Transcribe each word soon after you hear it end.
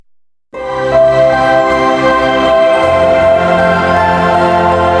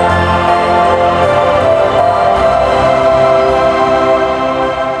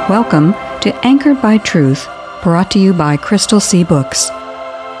Welcome to Anchored by Truth, brought to you by Crystal C. Books.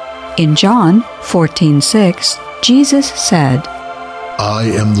 In John 14:6, Jesus said, I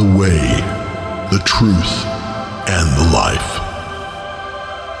am the way, the truth, and the life.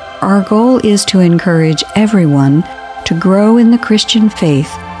 Our goal is to encourage everyone to grow in the Christian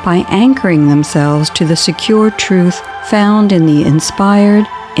faith by anchoring themselves to the secure truth found in the inspired,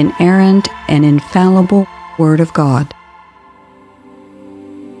 inerrant, and infallible Word of God.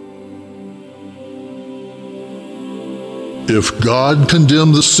 If God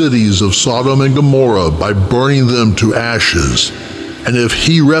condemned the cities of Sodom and Gomorrah by burning them to ashes, and if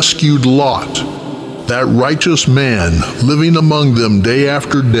he rescued Lot, that righteous man living among them day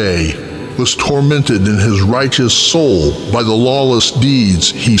after day was tormented in his righteous soul by the lawless deeds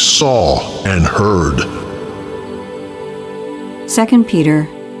he saw and heard. 2 Peter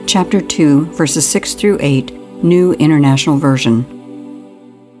chapter 2, verses 6 through 8, New International Version.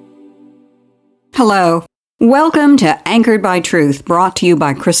 Hello. Welcome to Anchored by Truth, brought to you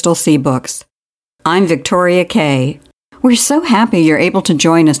by Crystal C. Books. I'm Victoria Kay. We're so happy you're able to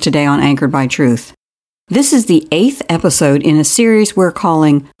join us today on Anchored by Truth. This is the 8th episode in a series we're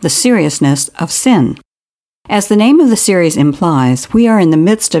calling The Seriousness of Sin. As the name of the series implies, we are in the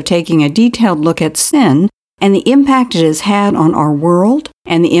midst of taking a detailed look at sin and the impact it has had on our world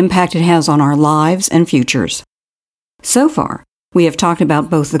and the impact it has on our lives and futures. So far, we have talked about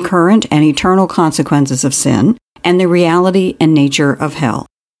both the current and eternal consequences of sin and the reality and nature of hell.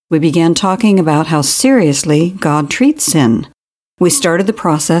 We began talking about how seriously God treats sin. We started the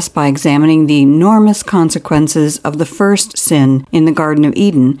process by examining the enormous consequences of the first sin in the Garden of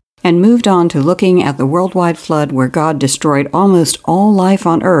Eden and moved on to looking at the worldwide flood where God destroyed almost all life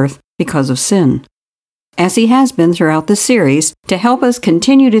on earth because of sin. As he has been throughout the series, to help us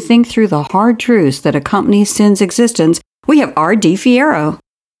continue to think through the hard truths that accompany sin's existence, we have RD Fierro.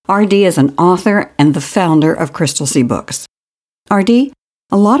 RD is an author and the founder of Crystal C. Books. RD,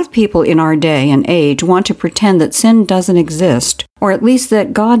 a lot of people in our day and age want to pretend that sin doesn't exist, or at least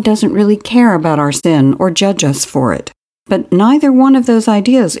that God doesn't really care about our sin or judge us for it. But neither one of those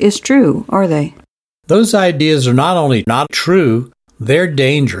ideas is true, are they? Those ideas are not only not true, they're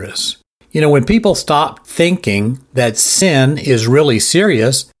dangerous. When people stop thinking that sin is really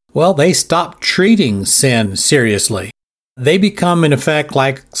serious, well, they stop treating sin seriously. They become, in effect,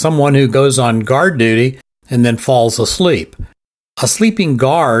 like someone who goes on guard duty and then falls asleep. A sleeping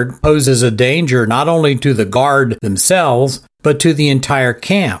guard poses a danger not only to the guard themselves, but to the entire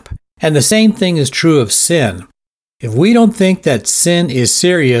camp. And the same thing is true of sin. If we don't think that sin is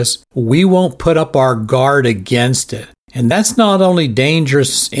serious, we won't put up our guard against it. And that's not only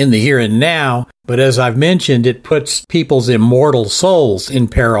dangerous in the here and now, but as I've mentioned, it puts people's immortal souls in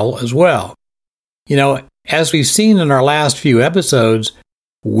peril as well. As we've seen in our last few episodes,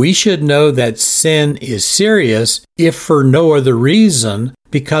 we should know that sin is serious, if for no other reason,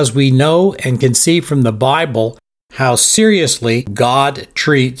 because we know and can see from the Bible how seriously God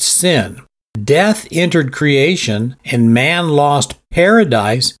treats sin. Death entered creation, and man lost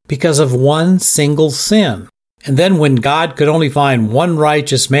paradise because of one single sin. And then when God could only find one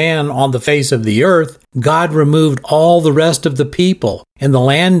righteous man on the face of the earth, God removed all the rest of the people and the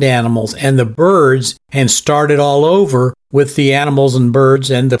land animals and the birds and started all over with the animals and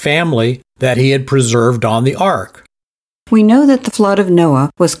birds and the family that he had preserved on the ark. We know that the flood of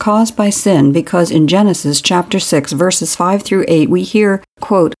Noah was caused by sin because in Genesis chapter 6, verses 5 through 8, we hear,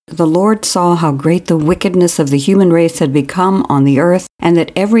 quote, "The Lord saw how great the wickedness of the human race had become on the earth, and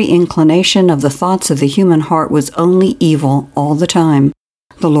that every inclination of the thoughts of the human heart was only evil all the time.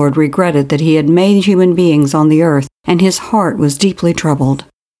 The Lord regretted that he had made human beings on the earth, and his heart was deeply troubled.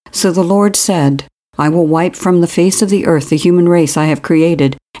 So the Lord said, I will wipe from the face of the earth the human race I have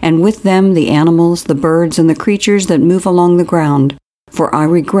created, and with them the animals, the birds, and the creatures that move along the ground, for I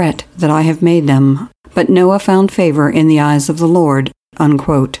regret that I have made them. But Noah found favor in the eyes of the Lord."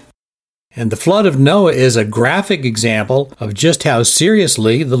 Unquote. And the flood of Noah is a graphic example of just how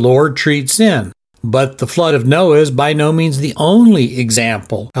seriously the Lord treats sin. But the flood of Noah is by no means the only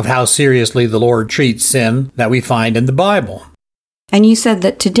example of how seriously the Lord treats sin that we find in the Bible. And you said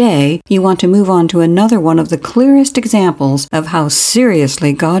that today you want to move on to another one of the clearest examples of how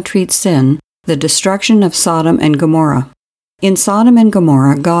seriously God treats sin, the destruction of Sodom and Gomorrah. In Sodom and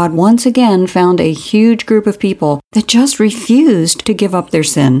Gomorrah, God once again found a huge group of people that just refused to give up their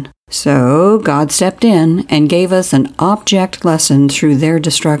sin. So God stepped in and gave us an object lesson through their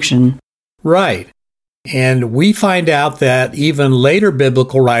destruction. Right. And we find out that even later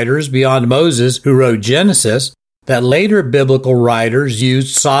biblical writers beyond Moses who wrote Genesis that later biblical writers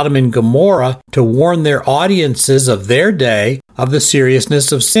used Sodom and Gomorrah to warn their audiences of their day of the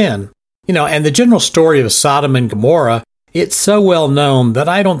seriousness of sin. And the general story of Sodom and Gomorrah, it's so well known that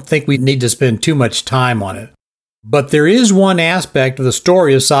I don't think we need to spend too much time on it. But there is one aspect of the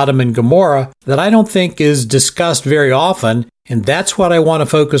story of Sodom and Gomorrah that I don't think is discussed very often, and that's what I want to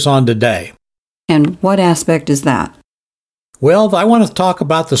focus on today. And what aspect is that? Well, I want to talk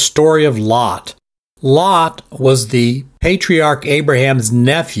about the story of Lot. Lot was the patriarch Abraham's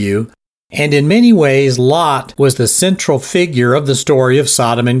nephew, and in many ways, Lot was the central figure of the story of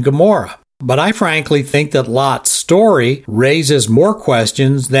Sodom and Gomorrah. But I frankly think that Lot's story raises more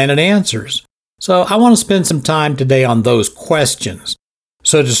questions than it answers. So I want to spend some time today on those questions.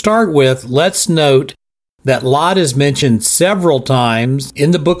 So to start with, let's note that Lot is mentioned several times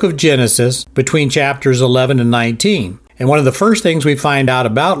in the book of Genesis between chapters 11 and 19. And one of the first things we find out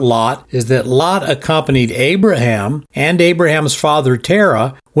about Lot is that Lot accompanied Abraham and Abraham's father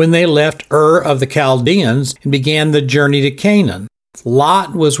Terah when they left Ur of the Chaldeans and began the journey to Canaan.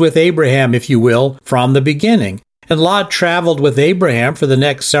 Lot was with Abraham, if you will, from the beginning. And Lot traveled with Abraham for the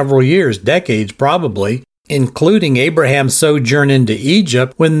next several years, decades probably, including Abraham's sojourn into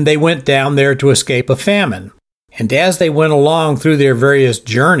Egypt when they went down there to escape a famine. And as they went along through their various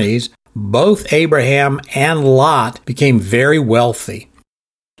journeys, both Abraham and Lot became very wealthy.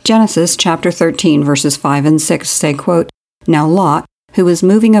 Genesis chapter 13, verses 5 and 6 say, quote, "Now Lot, who was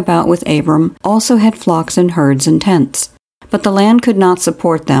moving about with Abram, also had flocks and herds and tents. But the land could not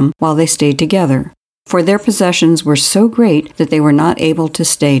support them while they stayed together, for their possessions were so great that they were not able to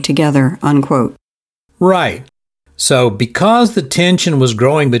stay together," unquote. Right. So because the tension was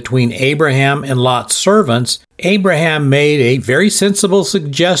growing between Abraham and Lot's servants, Abraham made a very sensible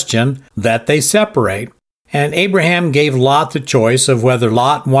suggestion that they separate. And Abraham gave Lot the choice of whether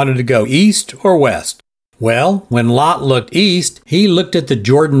Lot wanted to go east or west. Well, when Lot looked east, he looked at the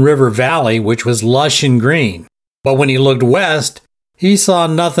Jordan River Valley, which was lush and green. But when he looked west, he saw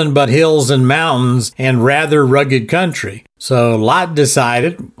nothing but hills and mountains and rather rugged country. So Lot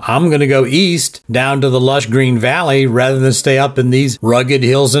decided, I'm going to go east down to the lush green valley rather than stay up in these rugged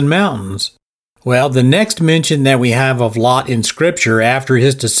hills and mountains. Well, the next mention that we have of Lot in Scripture after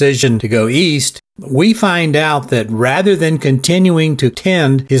his decision to go east, we find out that rather than continuing to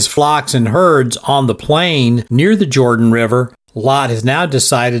tend his flocks and herds on the plain near the Jordan River, Lot has now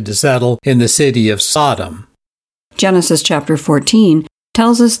decided to settle in the city of Sodom. Genesis chapter 14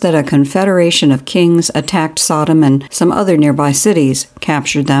 tells us that a confederation of kings attacked Sodom and some other nearby cities,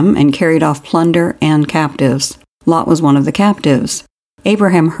 captured them, and carried off plunder and captives. Lot was one of the captives.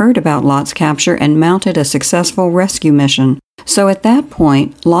 Abraham heard about Lot's capture and mounted a successful rescue mission. So at that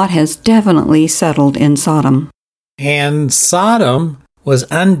point, Lot has definitely settled in Sodom. And Sodom was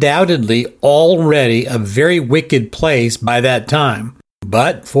undoubtedly already a very wicked place by that time.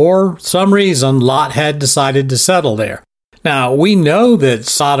 But for some reason, Lot had decided to settle there. Now, we know that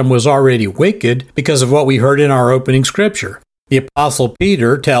Sodom was already wicked because of what we heard in our opening scripture. The Apostle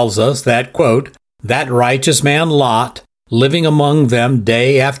Peter tells us that, quote, "That righteous man Lot, living among them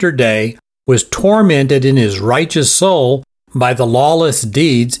day after day, was tormented in his righteous soul by the lawless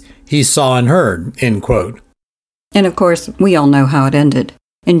deeds he saw and heard," end quote. And of course, we all know how it ended.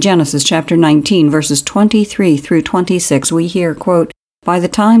 In Genesis chapter 19, verses 23 through 26, we hear, quote, "By the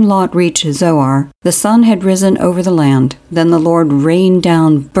time Lot reached Zoar, the sun had risen over the land. Then the Lord rained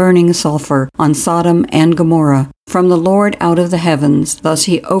down burning sulfur on Sodom and Gomorrah from the Lord out of the heavens. Thus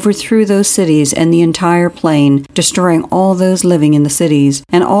he overthrew those cities and the entire plain, destroying all those living in the cities,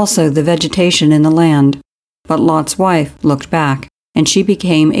 and also the vegetation in the land. But Lot's wife looked back, and she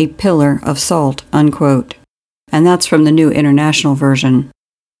became a pillar of salt," unquote. And that's from the New International Version.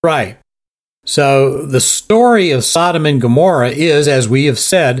 Right. So the story of Sodom and Gomorrah is, as we have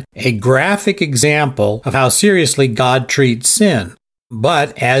said, a graphic example of how seriously God treats sin.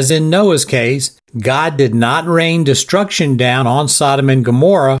 But as in Noah's case, God did not rain destruction down on Sodom and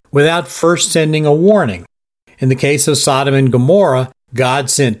Gomorrah without first sending a warning. In the case of Sodom and Gomorrah,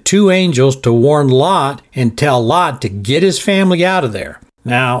 God sent 2 angels to warn Lot and tell Lot to get his family out of there.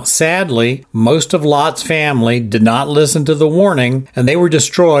 Now, sadly, most of Lot's family did not listen to the warning, and they were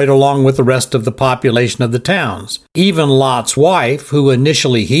destroyed along with the rest of the population of the towns. Even Lot's wife, who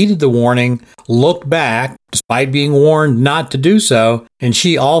initially heeded the warning, looked back, despite being warned not to do so, and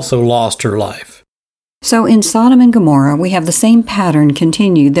she also lost her life. So in Sodom and Gomorrah, we have the same pattern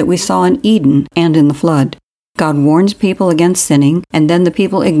continued that we saw in Eden and in the flood. God warns people against sinning, and then the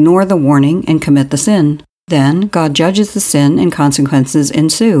people ignore the warning and commit the sin. Then God judges the sin and consequences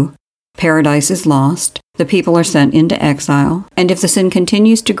ensue. Paradise is lost, the people are sent into exile, and if the sin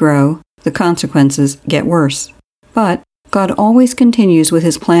continues to grow, the consequences get worse. But God always continues with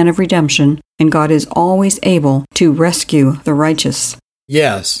his plan of redemption, and God is always able to rescue the righteous.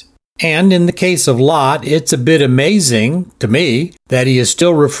 Yes. And in the case of Lot, it's a bit amazing to me that he is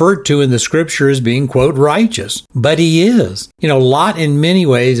still referred to in the scripture as being, quote, righteous. But he is. Lot in many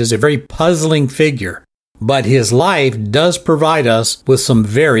ways is a very puzzling figure, but his life does provide us with some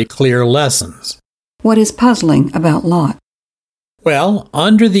very clear lessons. What is puzzling about Lot? Well,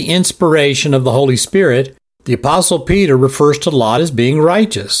 under the inspiration of the Holy Spirit, the Apostle Peter refers to Lot as being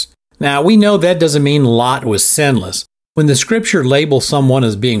righteous. Now, we know that doesn't mean Lot was sinless. When the scripture labels someone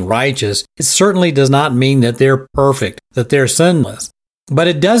as being righteous, it certainly does not mean that they're perfect, that they're sinless. But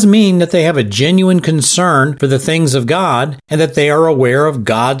it does mean that they have a genuine concern for the things of God and that they are aware of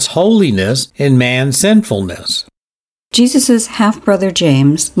God's holiness and man's sinfulness. Jesus' half-brother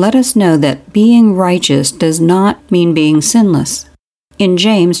James let us know that being righteous does not mean being sinless. In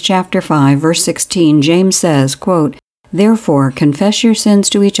James chapter 5, verse 16, James says, quote, "Therefore confess your sins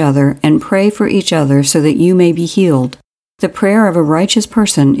to each other and pray for each other so that you may be healed. The prayer of a righteous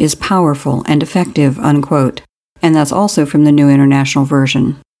person is powerful and effective," unquote. And that's also from the New International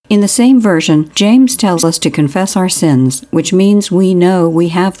Version. In the same version, James tells us to confess our sins, which means we know we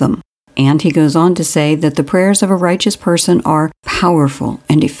have them. And he goes on to say that the prayers of a righteous person are powerful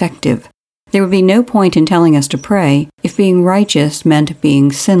and effective. There would be no point in telling us to pray if being righteous meant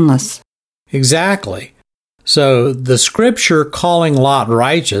being sinless. Exactly. So the scripture calling Lot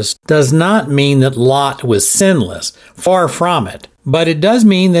righteous does not mean that Lot was sinless. Far from it. But it does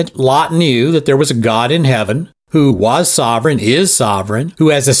mean that Lot knew that there was a God in heaven who was sovereign, is sovereign, who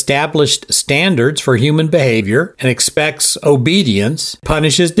has established standards for human behavior and expects obedience,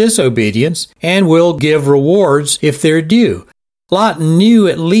 punishes disobedience, and will give rewards if they're due. Lot knew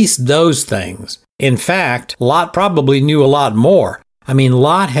at least those things. In fact, Lot probably knew a lot more.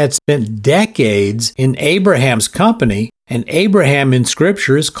 Lot had spent decades in Abraham's company, and Abraham in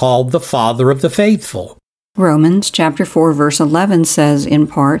Scripture is called the father of the faithful. Romans chapter 4, verse 11 says in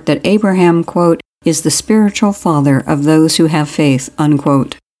part that Abraham, quote, "is the spiritual father of those who have faith,"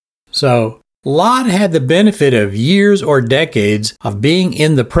 unquote. So, Lot had the benefit of years or decades of being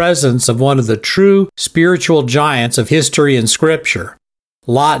in the presence of one of the true spiritual giants of history and Scripture.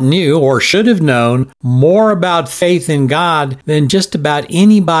 Lot knew, or should have known, more about faith in God than just about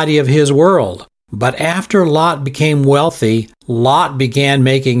anybody of his world. But after Lot became wealthy, Lot began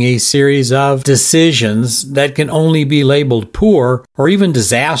making a series of decisions that can only be labeled poor or even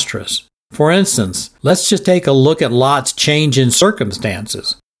disastrous. For instance, let's just take a look at Lot's change in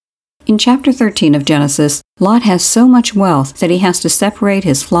circumstances. In chapter 13 of Genesis, Lot has so much wealth that he has to separate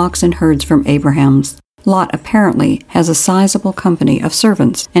his flocks and herds from Abraham's. Lot apparently has a sizable company of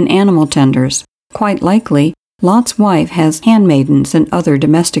servants and animal tenders. Quite likely, Lot's wife has handmaidens and other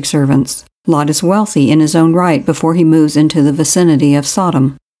domestic servants. Lot is wealthy in his own right before he moves into the vicinity of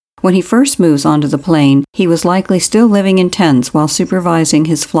Sodom. When he first moves onto the plain, he was likely still living in tents while supervising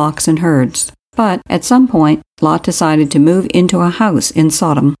his flocks and herds. But at some point, Lot decided to move into a house in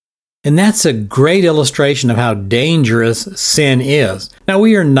Sodom. And that's a great illustration of how dangerous sin is. Now,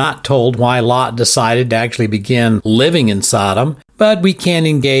 we are not told why Lot decided to actually begin living in Sodom, but we can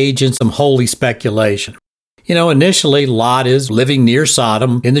engage in some holy speculation. Initially, Lot is living near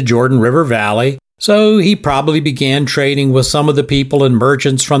Sodom in the Jordan River Valley, so he probably began trading with some of the people and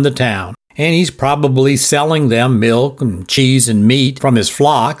merchants from the town. And he's probably selling them milk and cheese and meat from his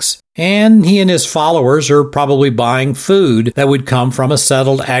flocks. And he and his followers are probably buying food that would come from a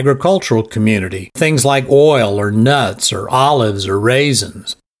settled agricultural community. Things like oil or nuts or olives or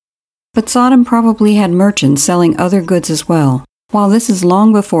raisins. But Sodom probably had merchants selling other goods as well. While this is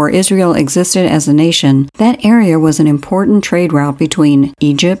long before Israel existed as a nation, that area was an important trade route between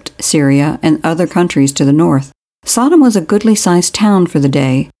Egypt, Syria, and other countries to the north. Sodom was a goodly-sized town for the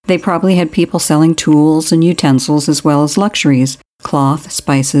day. They probably had people selling tools and utensils as well as luxuries, cloth,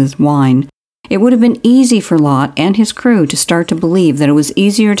 spices, wine. It would have been easy for Lot and his crew to start to believe that it was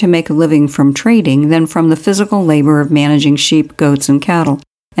easier to make a living from trading than from the physical labor of managing sheep, goats, and cattle.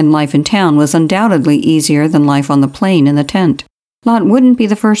 And life in town was undoubtedly easier than life on the plain in the tent. Lot wouldn't be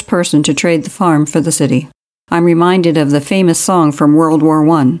the first person to trade the farm for the city. I'm reminded of the famous song from World War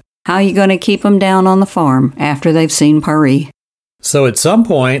I. How you going to keep them down on the farm after they've seen Paris? So at some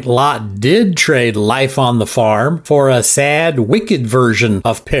point, Lot did trade life on the farm for a sad, wicked version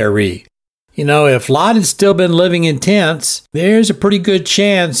of Paris. If Lot had still been living in tents, there's a pretty good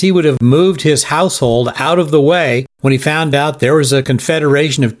chance he would have moved his household out of the way when he found out there was a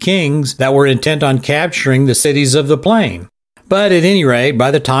confederation of kings that were intent on capturing the cities of the plain. But at any rate, by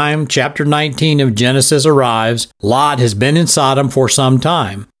the time chapter 19 of Genesis arrives, Lot has been in Sodom for some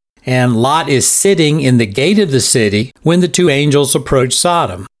time. and Lot is sitting in the gate of the city when the two angels approach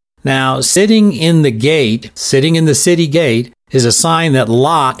Sodom. Now, sitting in the city gate, is a sign that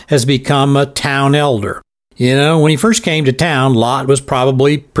Lot has become a town elder. When he first came to town, Lot was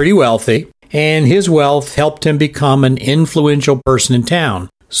probably pretty wealthy, and his wealth helped him become an influential person in town.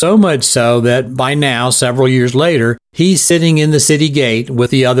 So much so that by now, several years later, he's sitting in the city gate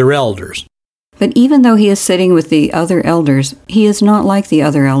with the other elders. But even though he is sitting with the other elders, he is not like the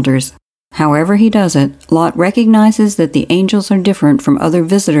other elders. However he does it, Lot recognizes that the angels are different from other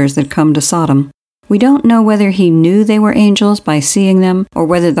visitors that come to Sodom. We don't know whether he knew they were angels by seeing them or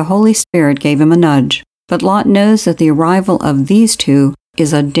whether the Holy Spirit gave him a nudge. But Lot knows that the arrival of these two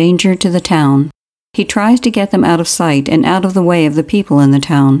is a danger to the town. He tries to get them out of sight and out of the way of the people in the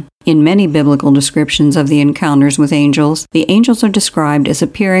town. In many biblical descriptions of the encounters with angels, the angels are described as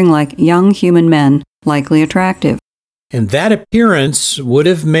appearing like young human men, likely attractive. And that appearance would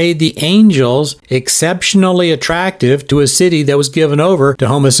have made the angels exceptionally attractive to a city that was given over to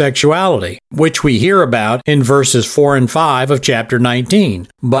homosexuality, which we hear about in verses 4 and 5 of chapter 19.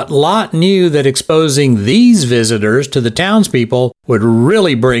 But Lot knew that exposing these visitors to the townspeople would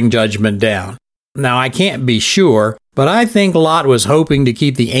really bring judgment down. Now, I can't be sure, but I think Lot was hoping to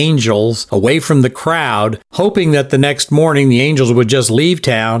keep the angels away from the crowd, hoping that the next morning the angels would just leave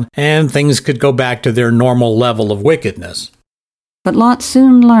town and things could go back to their normal level of wickedness. But Lot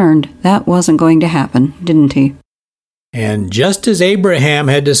soon learned that wasn't going to happen, didn't he? And just as Abraham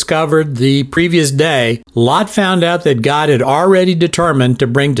had discovered the previous day, Lot found out that God had already determined to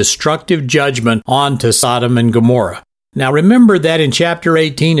bring destructive judgment onto Sodom and Gomorrah. Now remember that in chapter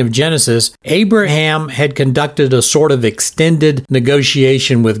 18 of Genesis, Abraham had conducted a sort of extended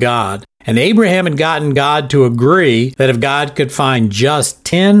negotiation with God. And Abraham had gotten God to agree that if God could find just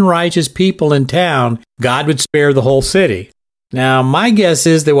 10 righteous people in town, God would spare the whole city. Now, my guess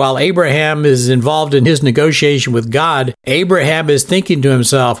is that while Abraham is involved in his negotiation with God, Abraham is thinking to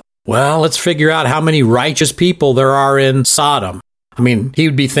himself, well, let's figure out how many righteous people there are in Sodom. He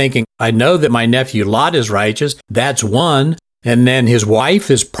would be thinking, I know that my nephew Lot is righteous. That's one. And then his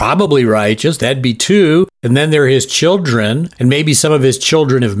wife is probably righteous. That'd be two. And then there are his children. And maybe some of his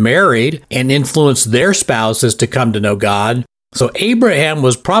children have married and influenced their spouses to come to know God. So Abraham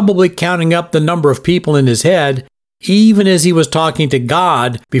was probably counting up the number of people in his head, even as he was talking to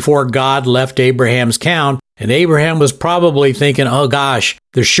God before God left Abraham's count. And Abraham was probably thinking, oh gosh,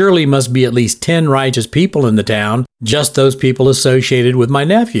 there surely must be at least 10 righteous people in the town, just those people associated with my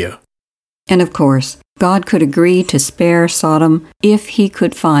nephew. And of course, God could agree to spare Sodom if he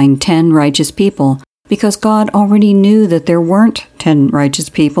could find 10 righteous people, because God already knew that there weren't 10 righteous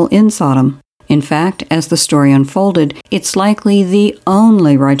people in Sodom. In fact, as the story unfolded, it's likely the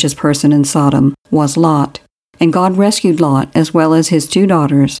only righteous person in Sodom was Lot. And God rescued Lot as well as his 2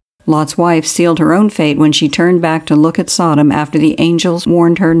 daughters. Lot's wife sealed her own fate when she turned back to look at Sodom after the angels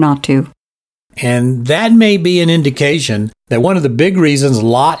warned her not to. And that may be an indication that one of the big reasons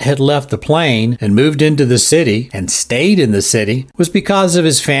Lot had left the plain and moved into the city and stayed in the city was because of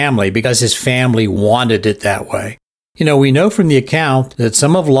his family, because his family wanted it that way. We know from the account that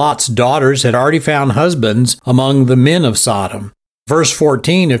some of Lot's daughters had already found husbands among the men of Sodom. Verse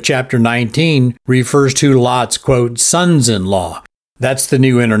 14 of chapter 19 refers to Lot's, quote, sons-in-law. That's the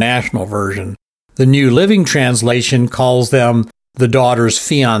New International Version. The New Living Translation calls them the daughters'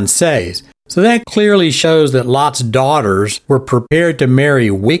 fiancés. So that clearly shows that Lot's daughters were prepared to marry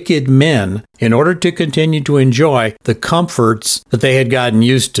wicked men in order to continue to enjoy the comforts that they had gotten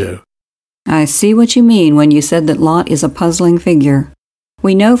used to. I see what you mean when you said that Lot is a puzzling figure.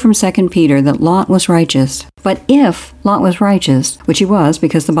 We know from 2 Peter that Lot was righteous. But if Lot was righteous, which he was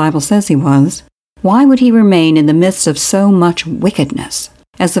because the Bible says he was, why would he remain in the midst of so much wickedness?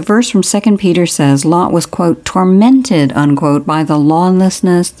 As the verse from 2 Peter says, Lot was, quote, tormented, unquote, by the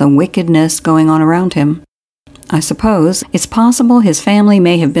lawlessness, the wickedness going on around him. I suppose it's possible his family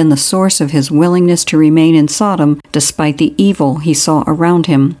may have been the source of his willingness to remain in Sodom despite the evil he saw around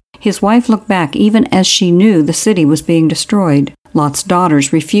him. His wife looked back even as she knew the city was being destroyed. Lot's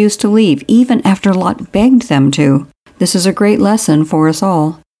daughters refused to leave even after Lot begged them to. This is a great lesson for us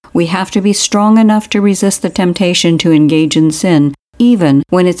all. We have to be strong enough to resist the temptation to engage in sin, even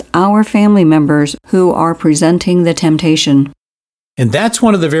when it's our family members who are presenting the temptation. And that's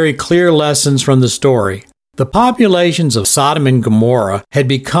one of the very clear lessons from the story. The populations of Sodom and Gomorrah had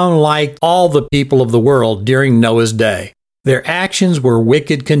become like all the people of the world during Noah's day. Their actions were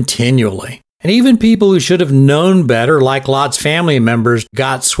wicked continually. And even people who should have known better, like Lot's family members,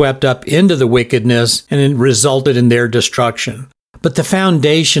 got swept up into the wickedness and it resulted in their destruction. But the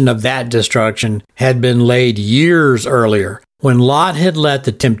foundation of that destruction had been laid years earlier when Lot had let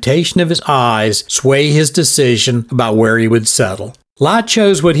the temptation of his eyes sway his decision about where he would settle. Lot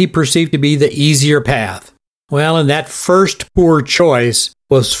chose what he perceived to be the easier path. Well, and that first poor choice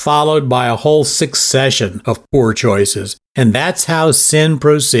was followed by a whole succession of poor choices, and that's how sin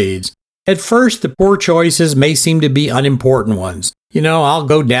proceeds. At first, the poor choices may seem to be unimportant ones. I'll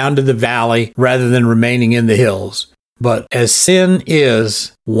go down to the valley rather than remaining in the hills. But as sin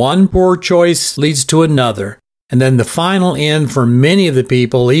is, one poor choice leads to another. And then the final end for many of the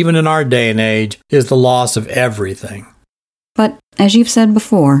people, even in our day and age, is the loss of everything. But, as you've said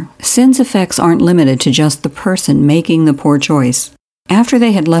before, sin's effects aren't limited to just the person making the poor choice. After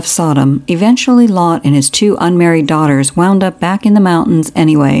they had left Sodom, eventually Lot and his 2 unmarried daughters wound up back in the mountains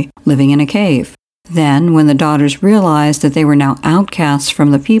anyway, living in a cave. Then, when the daughters realized that they were now outcasts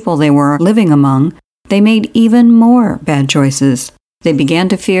from the people they were living among, they made even more bad choices. They began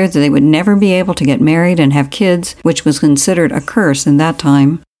to fear that they would never be able to get married and have kids, which was considered a curse in that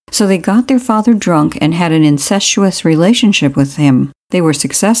time. So they got their father drunk and had an incestuous relationship with him. They were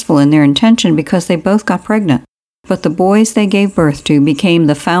successful in their intention because they both got pregnant. But the boys they gave birth to became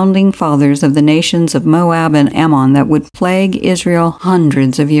the founding fathers of the nations of Moab and Ammon that would plague Israel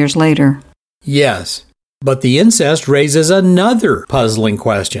hundreds of years later. Yes, but the incest raises another puzzling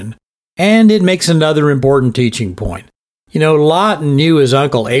question, and it makes another important teaching point. Lot knew his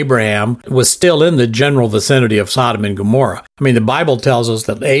uncle Abraham was still in the general vicinity of Sodom and Gomorrah. The Bible tells us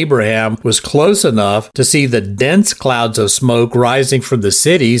that Abraham was close enough to see the dense clouds of smoke rising from the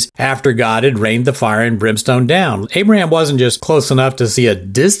cities after God had rained the fire and brimstone down. Abraham wasn't just close enough to see a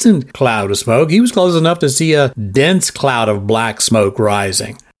distant cloud of smoke, he was close enough to see a dense cloud of black smoke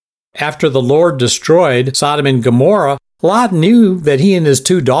rising. After the Lord destroyed Sodom and Gomorrah, Lot knew that he and his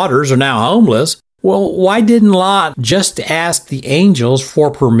 2 daughters are now homeless. Well, why didn't Lot just ask the angels for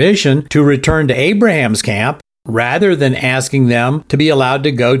permission to return to Abraham's camp rather than asking them to be allowed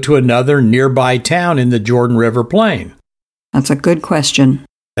to go to another nearby town in the Jordan River plain? That's a good question.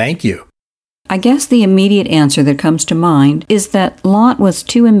 Thank you. I guess the immediate answer that comes to mind is that Lot was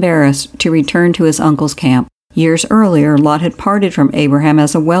too embarrassed to return to his uncle's camp. Years earlier, Lot had parted from Abraham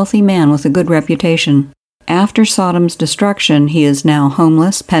as a wealthy man with a good reputation. After Sodom's destruction, he is now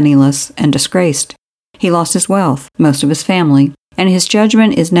homeless, penniless, and disgraced. He lost his wealth, most of his family, and his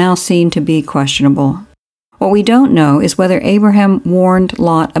judgment is now seen to be questionable. What we don't know is whether Abraham warned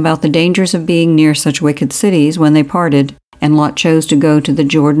Lot about the dangers of being near such wicked cities when they parted, and Lot chose to go to the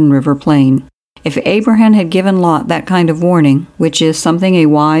Jordan River plain. If Abraham had given Lot that kind of warning, which is something a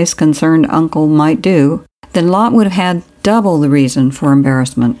wise, concerned uncle might do, then Lot would have had double the reason for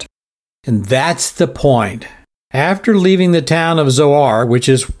embarrassment. And that's the point. After leaving the town of Zoar, which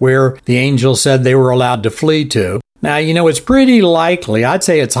is where the angel said they were allowed to flee to, now, it's pretty likely, I'd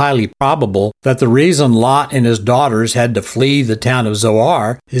say it's highly probable, that the reason Lot and his daughters had to flee the town of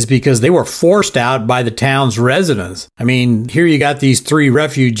Zoar is because they were forced out by the town's residents. Here you got these 3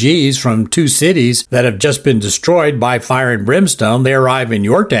 refugees from 2 cities that have just been destroyed by fire and brimstone. They arrive in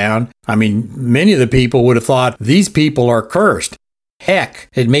your town. Many of the people would have thought these people are cursed. Heck,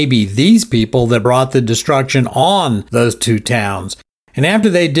 it may be these people that brought the destruction on those 2 towns. And after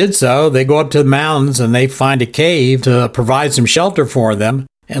they did so, they go up to the mountains and they find a cave to provide some shelter for them.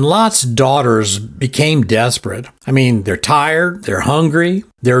 And Lot's daughters became desperate. They're tired, they're hungry,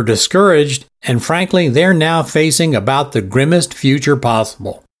 they're discouraged, and frankly, they're now facing about the grimmest future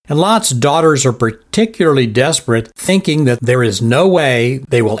possible. And Lot's daughters are particularly desperate, thinking that there is no way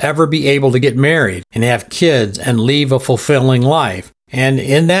they will ever be able to get married and have kids and leave a fulfilling life. And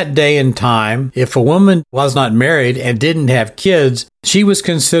in that day and time, if a woman was not married and didn't have kids, she was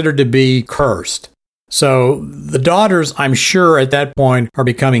considered to be cursed. So the daughters, I'm sure at that point, are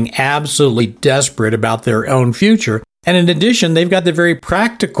becoming absolutely desperate about their own future. And in addition, they've got the very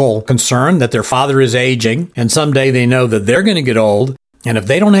practical concern that their father is aging, and someday they know that they're going to get old. And if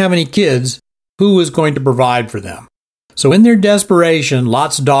they don't have any kids, who is going to provide for them? So in their desperation,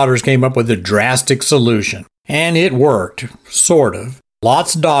 Lot's daughters came up with a drastic solution. And it worked, sort of.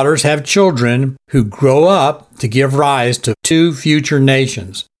 Lot's daughters have children who grow up to give rise to 2 future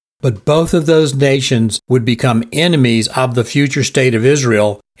nations. But both of those nations would become enemies of the future state of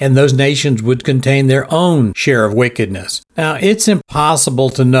Israel, and those nations would contain their own share of wickedness. Now, it's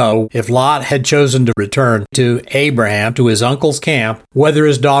impossible to know if Lot had chosen to return to Abraham, to his uncle's camp, whether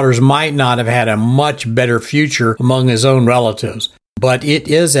his daughters might not have had a much better future among his own relatives. But it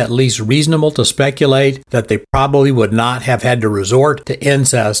is at least reasonable to speculate that they probably would not have had to resort to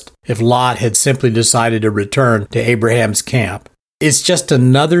incest if Lot had simply decided to return to Abraham's camp. It's just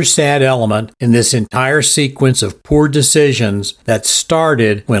another sad element in this entire sequence of poor decisions that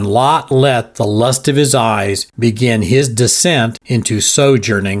started when Lot let the lust of his eyes begin his descent into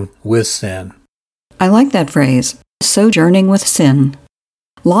sojourning with sin. I like that phrase, sojourning with sin.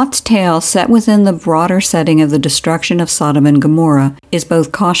 Lot's tale, set within the broader setting of the destruction of Sodom and Gomorrah, is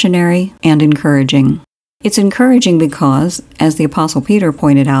both cautionary and encouraging. It's encouraging because, as the Apostle Peter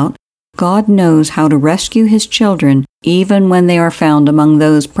pointed out, God knows how to rescue His children even when they are found among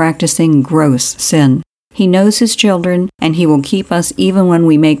those practicing gross sin. He knows His children, and He will keep us even when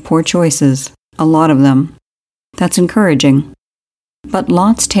we make poor choices, a lot of them. That's encouraging. But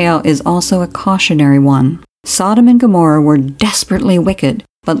Lot's tale is also a cautionary one. Sodom and Gomorrah were desperately wicked,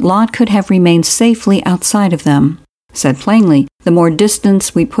 but Lot could have remained safely outside of them. Said plainly, the more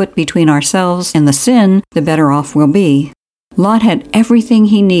distance we put between ourselves and the sin, the better off we'll be. Lot had everything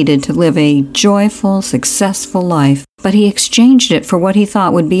he needed to live a joyful, successful life, but he exchanged it for what he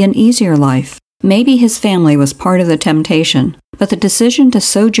thought would be an easier life. Maybe his family was part of the temptation, but the decision to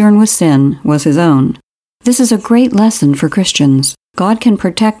sojourn with sin was his own. This is a great lesson for Christians. God can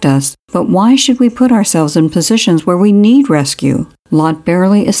protect us, but why should we put ourselves in positions where we need rescue? Lot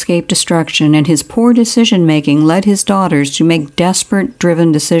barely escaped destruction, and his poor decision-making led his daughters to make desperate,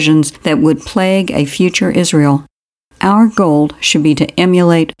 driven decisions that would plague a future Israel. Our goal should be to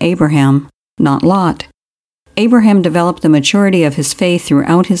emulate Abraham, not Lot. Abraham developed the maturity of his faith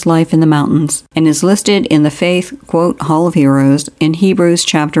throughout his life in the mountains, and is listed in the Faith, quote, Hall of Heroes in Hebrews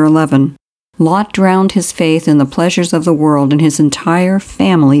chapter 11. Lot drowned his faith in the pleasures of the world, and his entire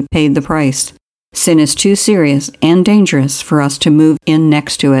family paid the price. Sin is too serious and dangerous for us to move in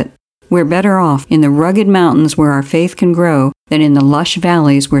next to it. We're better off in the rugged mountains where our faith can grow than in the lush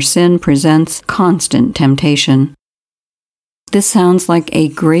valleys where sin presents constant temptation. This sounds like a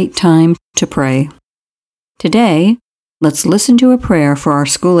great time to pray. Today, let's listen to a prayer for our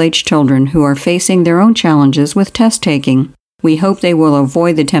school-age children who are facing their own challenges with test taking. We hope they will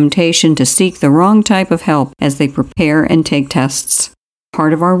avoid the temptation to seek the wrong type of help as they prepare and take tests.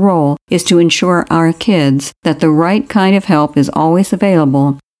 Part of our role is to ensure our kids that the right kind of help is always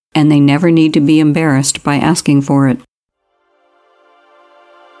available and they never need to be embarrassed by asking for it.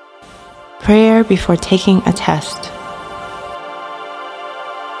 Prayer before taking a test.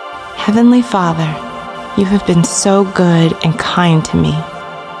 Heavenly Father, you have been so good and kind to me.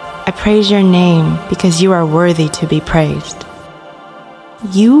 I praise your name because you are worthy to be praised.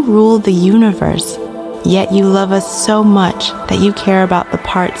 You rule the universe, yet you love us so much that you care about the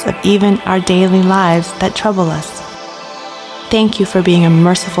parts of even our daily lives that trouble us. Thank you for being a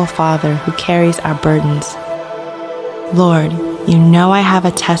merciful Father who carries our burdens. Lord, you know I have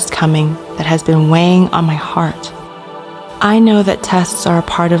a test coming that has been weighing on my heart. I know that tests are a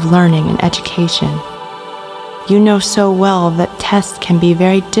part of learning and education. You know so well that tests can be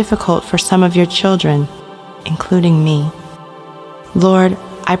very difficult for some of your children, including me. Lord,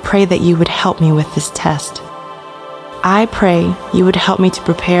 I pray that you would help me with this test. I pray you would help me to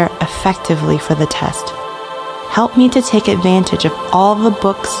prepare effectively for the test. Help me to take advantage of all the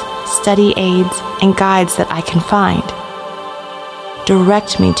books, study aids, and guides that I can find.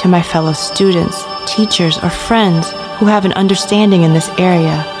 Direct me to my fellow students, teachers, or friends who have an understanding in this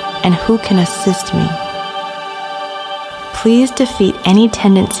area and who can assist me. Please defeat any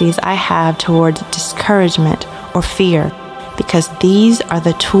tendencies I have towards discouragement or fear, because these are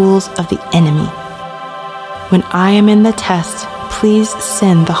the tools of the enemy. When I am in the test, please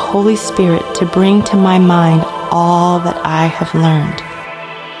send the Holy Spirit to bring to my mind all that I have learned.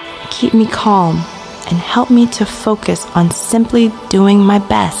 Keep me calm and help me to focus on simply doing my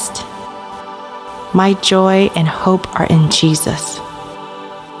best. My joy and hope are in Jesus.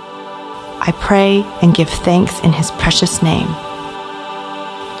 I pray and give thanks in His precious name.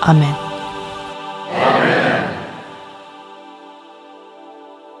 Amen. Amen.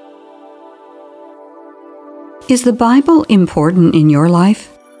 Is the Bible important in your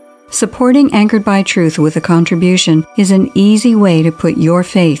life? Supporting Anchored by Truth with a contribution is an easy way to put your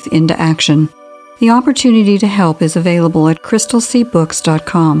faith into action. The opportunity to help is available at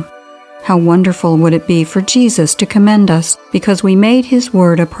crystalseabooks.com. How wonderful would it be for Jesus to commend us because we made His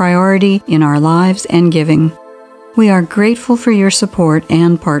Word a priority in our lives and giving. We are grateful for your support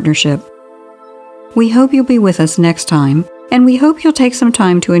and partnership. We hope you'll be with us next time, and we hope you'll take some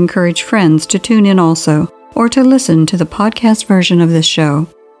time to encourage friends to tune in also, or to listen to the podcast version of this show.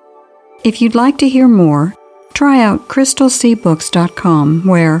 If you'd like to hear more, try out crystalseabooks.com,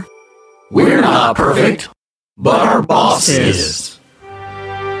 where we're not perfect, but our boss is.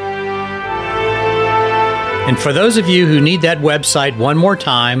 And for those of you who need that website one more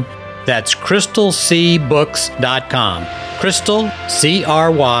time, That's crystalcbooks.com. Crystal,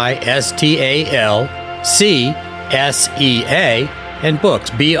 CrystalCSEA, and books,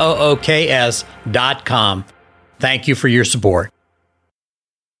 BOOKS.com. Thank you for your support.